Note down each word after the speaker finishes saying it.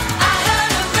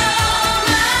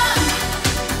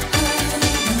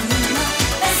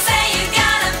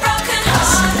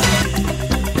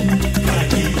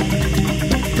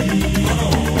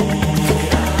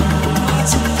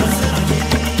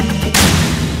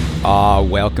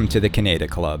Welcome to the Kaneda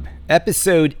Club,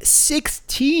 episode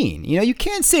 16. You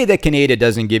can't say that Kaneda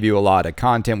doesn't give you a lot of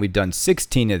content. We've done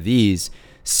 16 of these,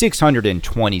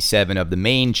 627 of the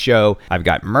main show. I've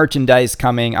got merchandise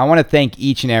coming. I want to thank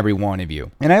each and every one of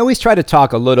you. And I always try to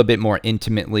talk a little bit more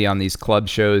intimately on these club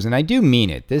shows, and I do mean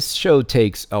it. This show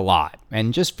takes a lot.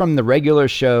 And just from the regular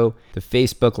show, the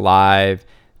Facebook Live,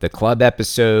 the club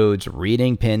episodes,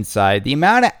 reading Pinside, the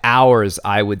amount of hours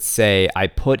I would say I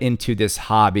put into this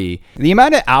hobby, the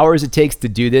amount of hours it takes to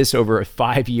do this over a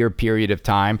 5-year period of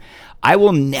time, I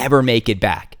will never make it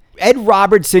back. Ed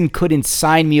Robertson couldn't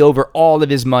sign me over all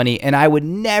of his money, and I would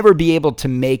never be able to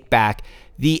make back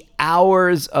the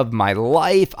hours of my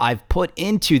life I've put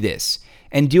into this.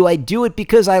 And do I do it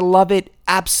because I love it?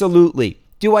 Absolutely.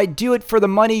 Do I do it for the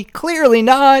money? Clearly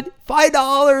not.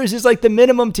 $5 is like the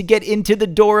minimum to get into the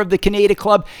door of the Kaneda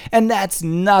Club, and that's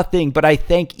nothing. But I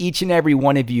thank each and every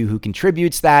one of you who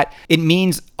contributes that. It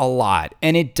means a lot,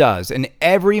 and it does. And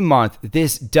every month,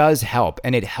 this does help,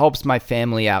 and it helps my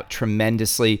family out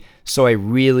tremendously. So I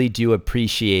really do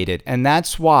appreciate it. And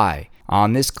that's why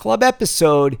on this club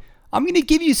episode, I'm going to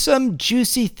give you some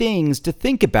juicy things to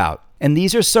think about. And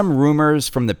these are some rumors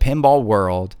from the pinball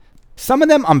world. Some of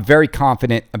them I'm very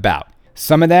confident about.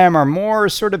 Some of them are more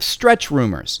sort of stretch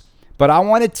rumors. But I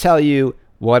want to tell you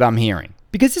what I'm hearing.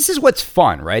 Because this is what's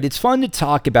fun, right? It's fun to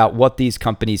talk about what these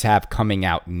companies have coming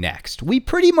out next. We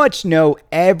pretty much know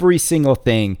every single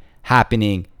thing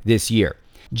happening this year.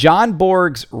 John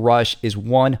Borg's Rush is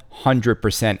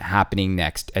 100% happening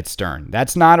next at Stern.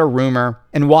 That's not a rumor.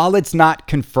 And while it's not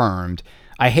confirmed,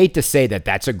 I hate to say that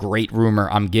that's a great rumor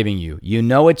I'm giving you. You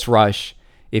know it's Rush.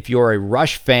 If you're a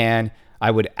Rush fan, I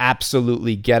would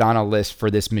absolutely get on a list for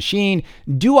this machine.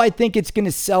 Do I think it's going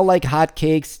to sell like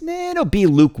hotcakes? It'll be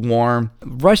lukewarm.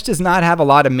 Rush does not have a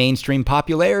lot of mainstream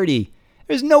popularity.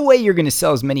 There's no way you're going to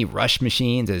sell as many Rush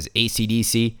machines as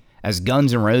AC/DC, as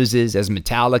Guns N' Roses, as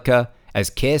Metallica, as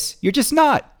Kiss. You're just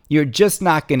not. You're just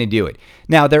not going to do it.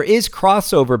 Now, there is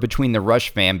crossover between the Rush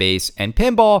fan base and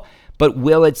pinball, but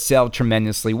will it sell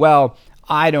tremendously well?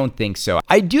 I don't think so.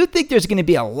 I do think there's going to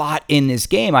be a lot in this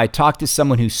game. I talked to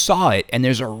someone who saw it, and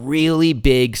there's a really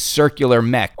big circular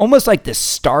mech, almost like the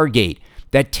Stargate,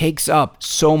 that takes up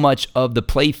so much of the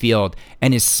playfield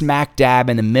and is smack dab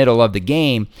in the middle of the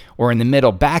game or in the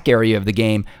middle back area of the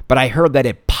game, but I heard that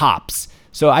it pops.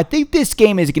 So I think this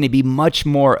game is going to be much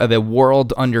more of a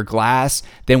world under glass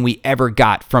than we ever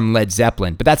got from Led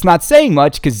Zeppelin. But that's not saying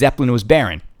much because Zeppelin was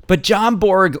barren. But John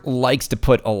Borg likes to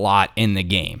put a lot in the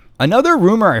game. Another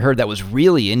rumor I heard that was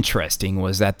really interesting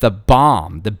was that the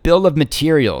BOM, the bill of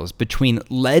materials between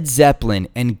Led Zeppelin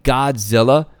and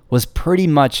Godzilla, was pretty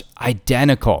much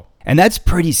identical. And that's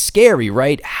pretty scary,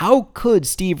 right? How could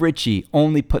Steve Ritchie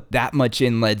only put that much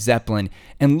in Led Zeppelin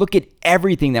and look at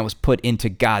everything that was put into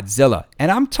Godzilla?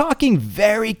 And I'm talking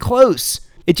very close.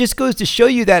 It just goes to show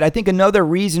you that I think another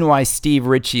reason why Steve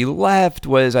Ritchie left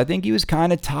was I think he was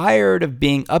kind of tired of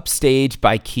being upstaged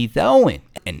by Keith Elwin.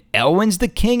 And Elwin's the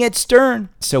king at Stern.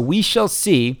 So we shall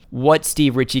see what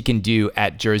Steve Ritchie can do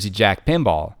at Jersey Jack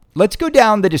Pinball. Let's go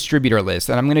down the distributor list,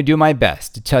 and I'm going to do my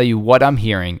best to tell you what I'm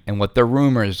hearing and what the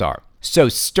rumors are. So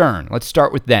Stern, let's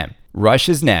start with them. Rush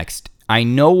is next. I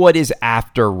know what is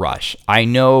after Rush. I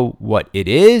know what it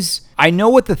is. I know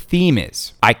what the theme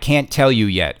is. I can't tell you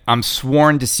yet. I'm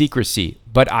sworn to secrecy,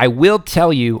 but I will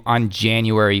tell you on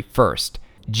January 1st.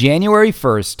 January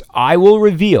 1st, I will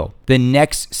reveal the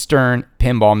next Stern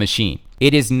pinball machine.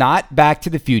 It is not Back to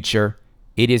the Future.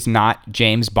 It is not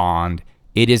James Bond.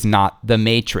 It is not The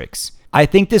Matrix. I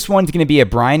think this one's going to be a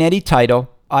Brian Eddy title.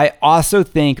 I also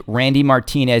think Randy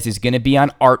Martinez is going to be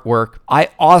on artwork. I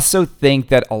also think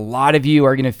that a lot of you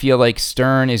are going to feel like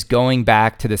Stern is going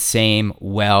back to the same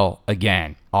well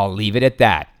again. I'll leave it at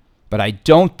that. But I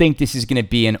don't think this is going to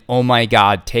be an, oh my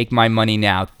God, take my money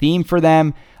now theme for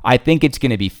them. I think it's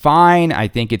going to be fine. I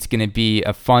think it's going to be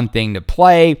a fun thing to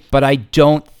play. But I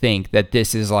don't think that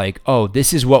this is like, oh,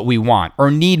 this is what we want or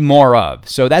need more of.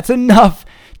 So that's enough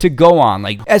to go on.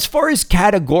 Like, as far as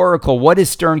categorical, what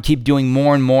does Stern keep doing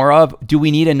more and more of? Do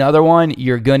we need another one?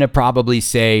 You're going to probably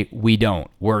say we don't.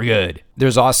 We're good.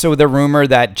 There's also the rumor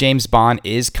that James Bond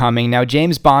is coming. Now,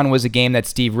 James Bond was a game that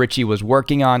Steve Ritchie was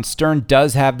working on. Stern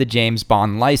does have the James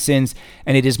Bond license,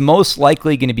 and it is most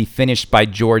likely going to be finished by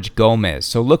George Gomez.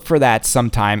 So look for that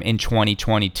sometime in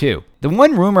 2022. The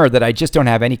one rumor that I just don't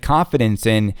have any confidence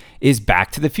in is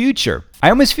Back to the Future.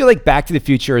 I almost feel like Back to the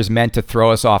Future is meant to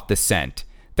throw us off the scent.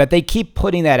 That they keep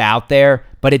putting that out there,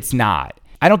 but it's not.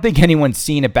 I don't think anyone's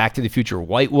seen a Back to the Future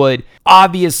Whitewood.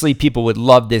 Obviously, people would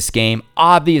love this game.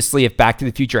 Obviously, if Back to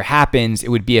the Future happens, it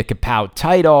would be a kapow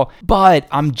title. But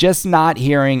I'm just not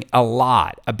hearing a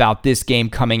lot about this game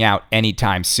coming out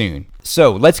anytime soon.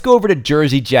 So let's go over to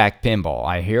Jersey Jack Pinball.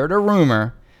 I heard a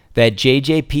rumor that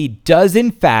JJP does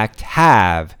in fact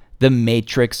have the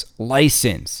Matrix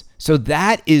license. So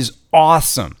that is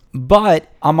awesome.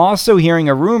 But I'm also hearing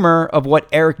a rumor of what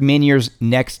Eric Minier's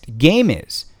next game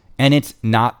is, and it's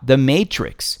not the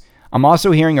Matrix. I'm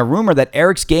also hearing a rumor that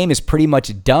Eric's game is pretty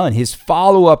much done. His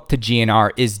follow-up to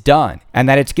GNR is done, and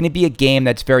that it's going to be a game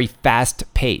that's very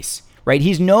fast-paced. Right?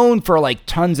 He's known for like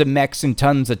tons of mechs and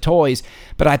tons of toys,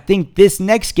 but I think this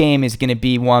next game is going to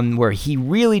be one where he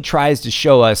really tries to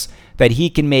show us that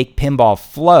he can make pinball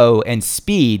flow and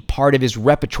speed part of his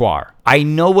repertoire. I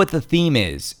know what the theme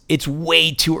is. It's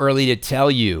way too early to tell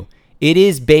you. It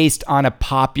is based on a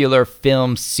popular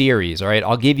film series, all right?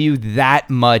 I'll give you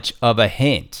that much of a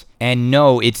hint. And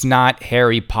no, it's not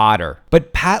Harry Potter.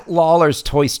 But Pat Lawler's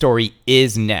Toy Story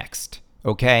is next.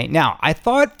 Okay, now I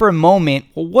thought for a moment,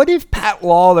 well, what if Pat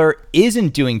Lawler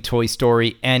isn't doing Toy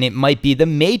Story and it might be The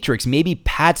Matrix? Maybe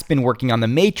Pat's been working on The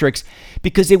Matrix,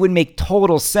 because it would make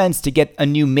total sense to get a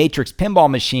new Matrix pinball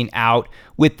machine out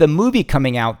with the movie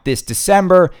coming out this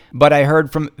December. But I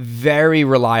heard from very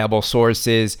reliable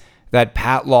sources that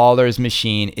Pat Lawler's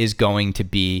machine is going to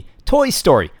be Toy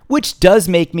Story, which does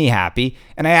make me happy.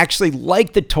 And I actually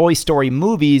like the Toy Story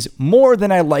movies more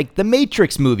than I like the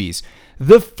Matrix movies.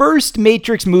 The first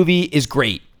Matrix movie is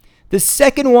great. The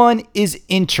second one is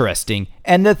interesting.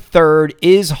 And the third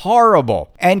is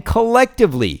horrible. And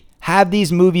collectively, have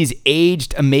these movies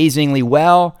aged amazingly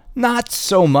well? Not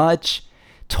so much.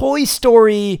 Toy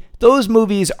Story, those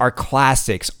movies are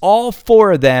classics. All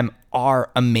four of them are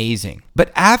amazing.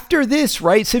 But after this,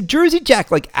 right? So Jersey Jack,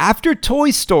 like after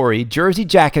Toy Story, Jersey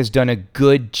Jack has done a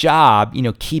good job,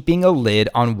 keeping a lid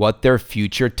on what their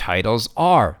future titles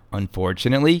are.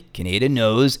 Unfortunately, Kaneda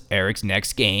knows Eric's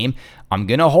next game. I'm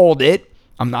going to hold it.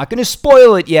 I'm not going to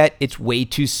spoil it yet. It's way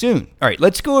too soon. All right,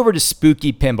 let's go over to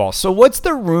Spooky Pinball. So what's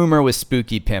the rumor with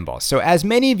Spooky Pinball? So as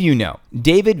many of you know,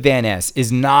 David Van Ness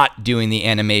is not doing the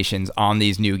animations on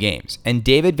these new games. And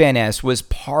David Van Ness was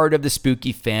part of the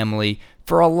Spooky family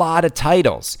for a lot of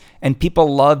titles, and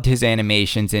people loved his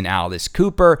animations in Alice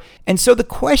Cooper. And so the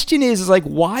question is like,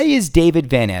 why is David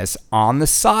Van Ness on the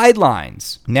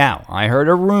sidelines? Now, I heard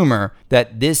a rumor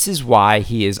that this is why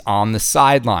he is on the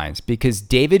sidelines, because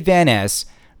David Van Ness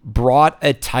brought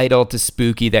a title to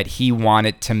Spooky that he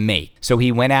wanted to make. So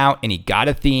he went out and he got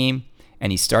a theme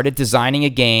and he started designing a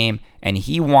game, and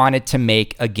he wanted to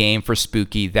make a game for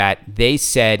Spooky that they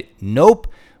said, nope,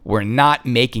 we're not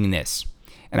making this.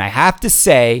 And I have to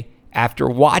say, after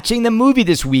watching the movie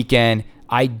this weekend,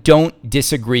 I don't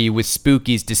disagree with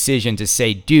Spooky's decision to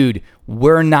say, dude,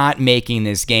 we're not making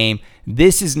this game.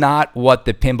 This is not what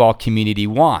the pinball community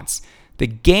wants. The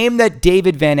game that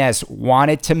David Van Ness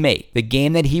wanted to make, the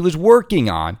game that he was working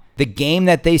on, the game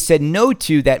that they said no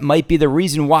to that might be the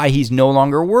reason why he's no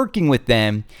longer working with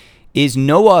them, is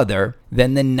no other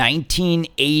than the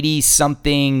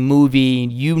 1980-something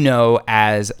movie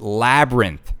as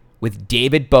Labyrinth, with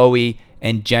David Bowie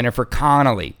and Jennifer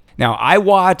Connelly. Now, I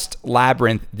watched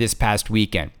Labyrinth this past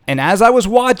weekend, and as I was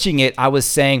watching it, I was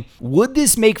saying, would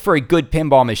this make for a good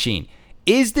pinball machine?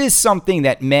 Is this something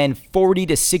that men 40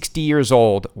 to 60 years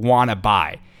old want to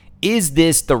buy? Is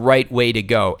this the right way to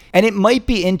go? And it might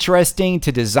be interesting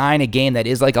to design a game that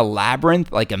is like a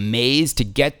labyrinth, like a maze to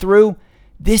get through.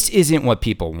 This isn't what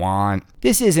people want.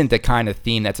 This isn't the kind of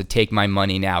theme that's a take my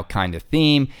money now kind of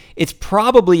theme. It's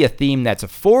probably a theme that's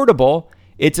affordable.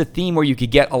 It's a theme where you could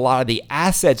get a lot of the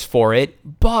assets for it,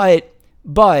 but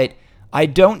I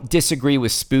don't disagree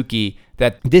with Spooky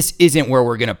that this isn't where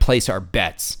we're going to place our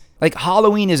bets. Like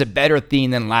Halloween is a better theme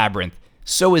than Labyrinth.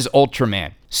 So is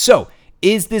Ultraman. So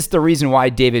is this the reason why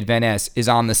David Van Ness is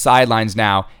on the sidelines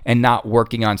now and not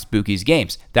working on Spooky's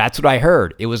games? That's what I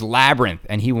heard. It was Labyrinth,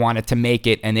 and he wanted to make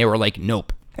it, and they were like,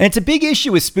 nope. And it's a big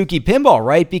issue with Spooky Pinball,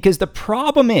 right? Because the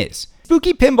problem is,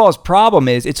 Spooky Pinball's problem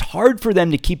is it's hard for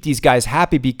them to keep these guys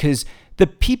happy because the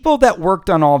people that worked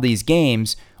on all these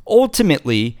games,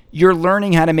 ultimately, you're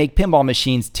learning how to make pinball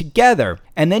machines together,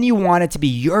 and then you want it to be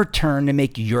your turn to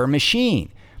make your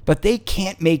machine. But they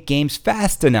can't make games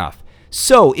fast enough.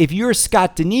 So if you're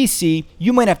Scott Denisi,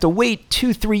 you might have to wait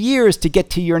 2-3 years to get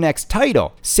to your next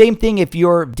title. Same thing if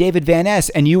you're David Van Ness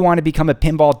and you want to become a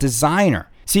pinball designer.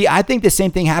 See, I think the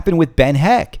same thing happened with Ben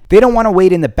Heck. They don't want to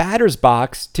wait in the batter's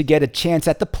box to get a chance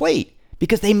at the plate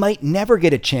because they might never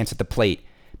get a chance at the plate.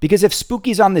 Because if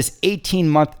Spooky's on this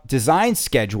 18-month design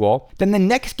schedule, then the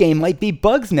next game might be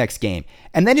Bug's next game.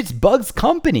 And then it's Bug's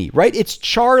company, right? It's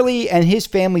Charlie and his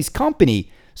family's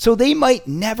company. So they might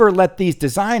never let these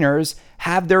designers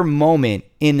have their moment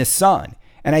in the sun.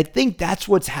 And I think that's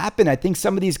what's happened. I think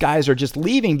some of these guys are just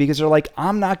leaving because they're like,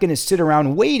 I'm not going to sit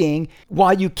around waiting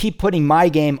while you keep putting my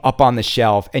game up on the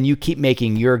shelf and you keep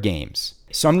making your games.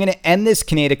 So I'm going to end this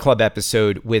Kaneda Club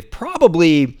episode with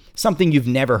probably something you've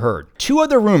never heard. 2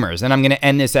 other rumors, and I'm going to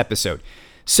end this episode.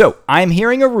 So I'm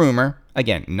hearing a rumor,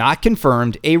 again, not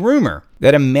confirmed, a rumor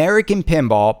that American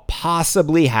Pinball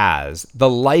possibly has the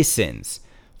license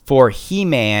for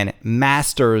He-Man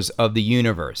Masters of the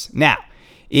Universe. Now,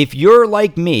 if you're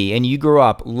like me and you grew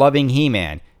up loving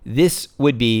He-Man, this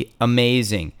would be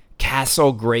amazing.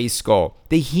 Castle Grayskull,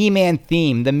 the He-Man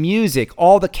theme, the music,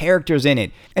 all the characters in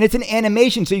it. And it's an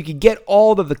animation, so you could get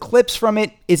all of the clips from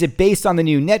it. Is it based on the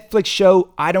new Netflix show?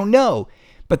 I don't know.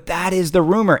 But that is the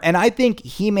rumor. And I think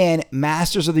He-Man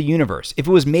Masters of the Universe, if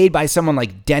it was made by someone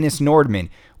like Dennis Nordman,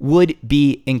 would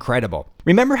be incredible.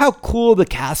 Remember how cool the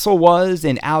castle was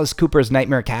in Alice Cooper's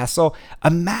Nightmare Castle?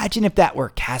 Imagine if that were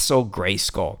Castle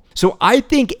Grayskull. So I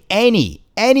think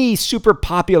any super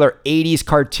popular 80s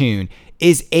cartoon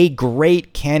is a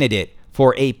great candidate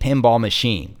for a pinball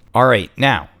machine. All right,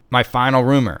 now, my final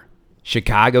rumor.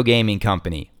 Chicago Gaming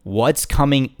Company. What's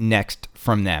coming next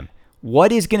from them?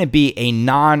 What is going to be a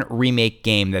non-remake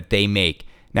game that they make?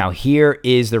 Now, here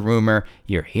is the rumor.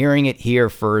 You're hearing it here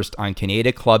first on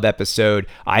Kaneda Club episode.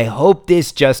 I hope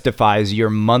this justifies your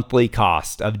monthly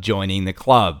cost of joining the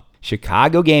club.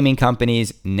 Chicago Gaming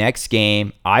Company's next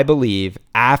game, I believe,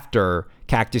 after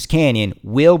Cactus Canyon,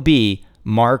 will be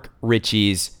Mark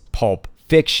Ritchie's Pulp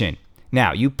Fiction.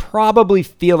 Now, you probably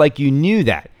feel like you knew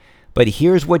that, but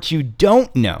here's what you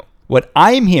don't know. What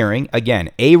I'm hearing,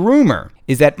 again, a rumor,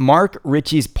 is that Mark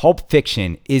Ritchie's Pulp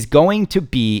Fiction is going to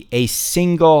be a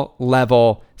single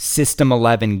level System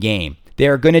 11 game.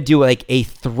 They're going to do like a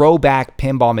throwback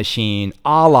pinball machine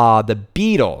a la the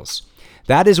Beatles.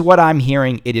 That is what I'm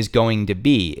hearing it is going to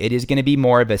be. It is going to be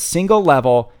more of a single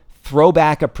level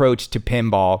throwback approach to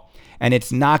pinball, and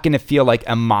it's not going to feel like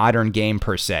a modern game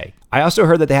per se. I also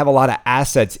heard that they have a lot of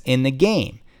assets in the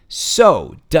game.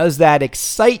 So, does that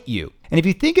excite you? And if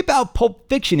you think about Pulp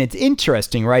Fiction, it's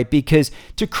interesting, right? Because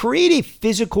to create a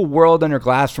physical world under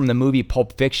glass from the movie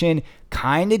Pulp Fiction,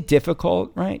 kind of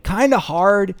difficult, right? Kind of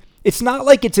hard. It's not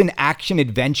like it's an action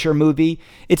adventure movie.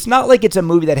 It's not like it's a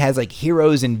movie that has like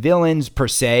heroes and villains per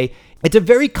se. It's a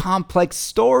very complex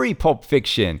story, Pulp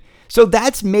Fiction. So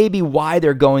that's maybe why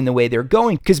they're going the way they're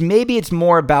going, because maybe it's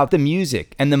more about the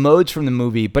music and the modes from the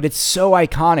movie, but it's so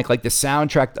iconic, like the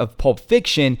soundtrack of Pulp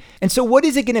Fiction. And so what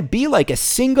is it going to be like? A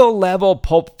single level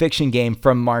Pulp Fiction game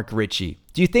from Mark Ritchie?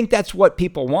 Do you think that's what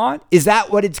people want? Is that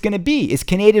what it's going to be? Is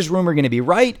Kaneda's rumor going to be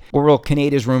right, or will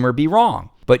Kaneda's rumor be wrong?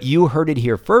 But you heard it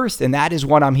here first, and that is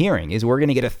what I'm hearing, is we're going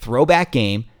to get a throwback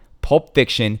game, Pulp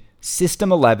Fiction,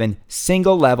 System 11,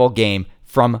 single level game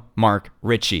from Mark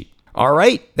Ritchie. All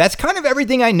right, that's kind of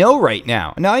everything I know right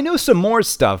now. Now, I know some more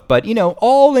stuff, but,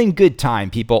 all in good time,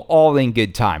 people, all in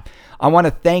good time. I want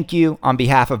to thank you on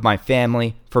behalf of my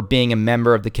family for being a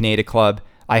member of the Kaneda Club.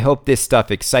 I hope this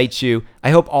stuff excites you.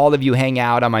 I hope all of you hang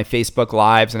out on my Facebook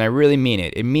Lives, and I really mean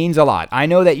it. It means a lot. I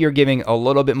know that you're giving a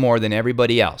little bit more than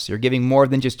everybody else. You're giving more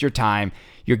than just your time.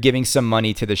 You're giving some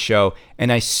money to the show,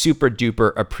 and I super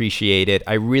duper appreciate it.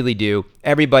 I really do.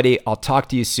 Everybody, I'll talk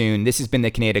to you soon. This has been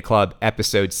the Kaneda Club,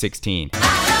 episode 16.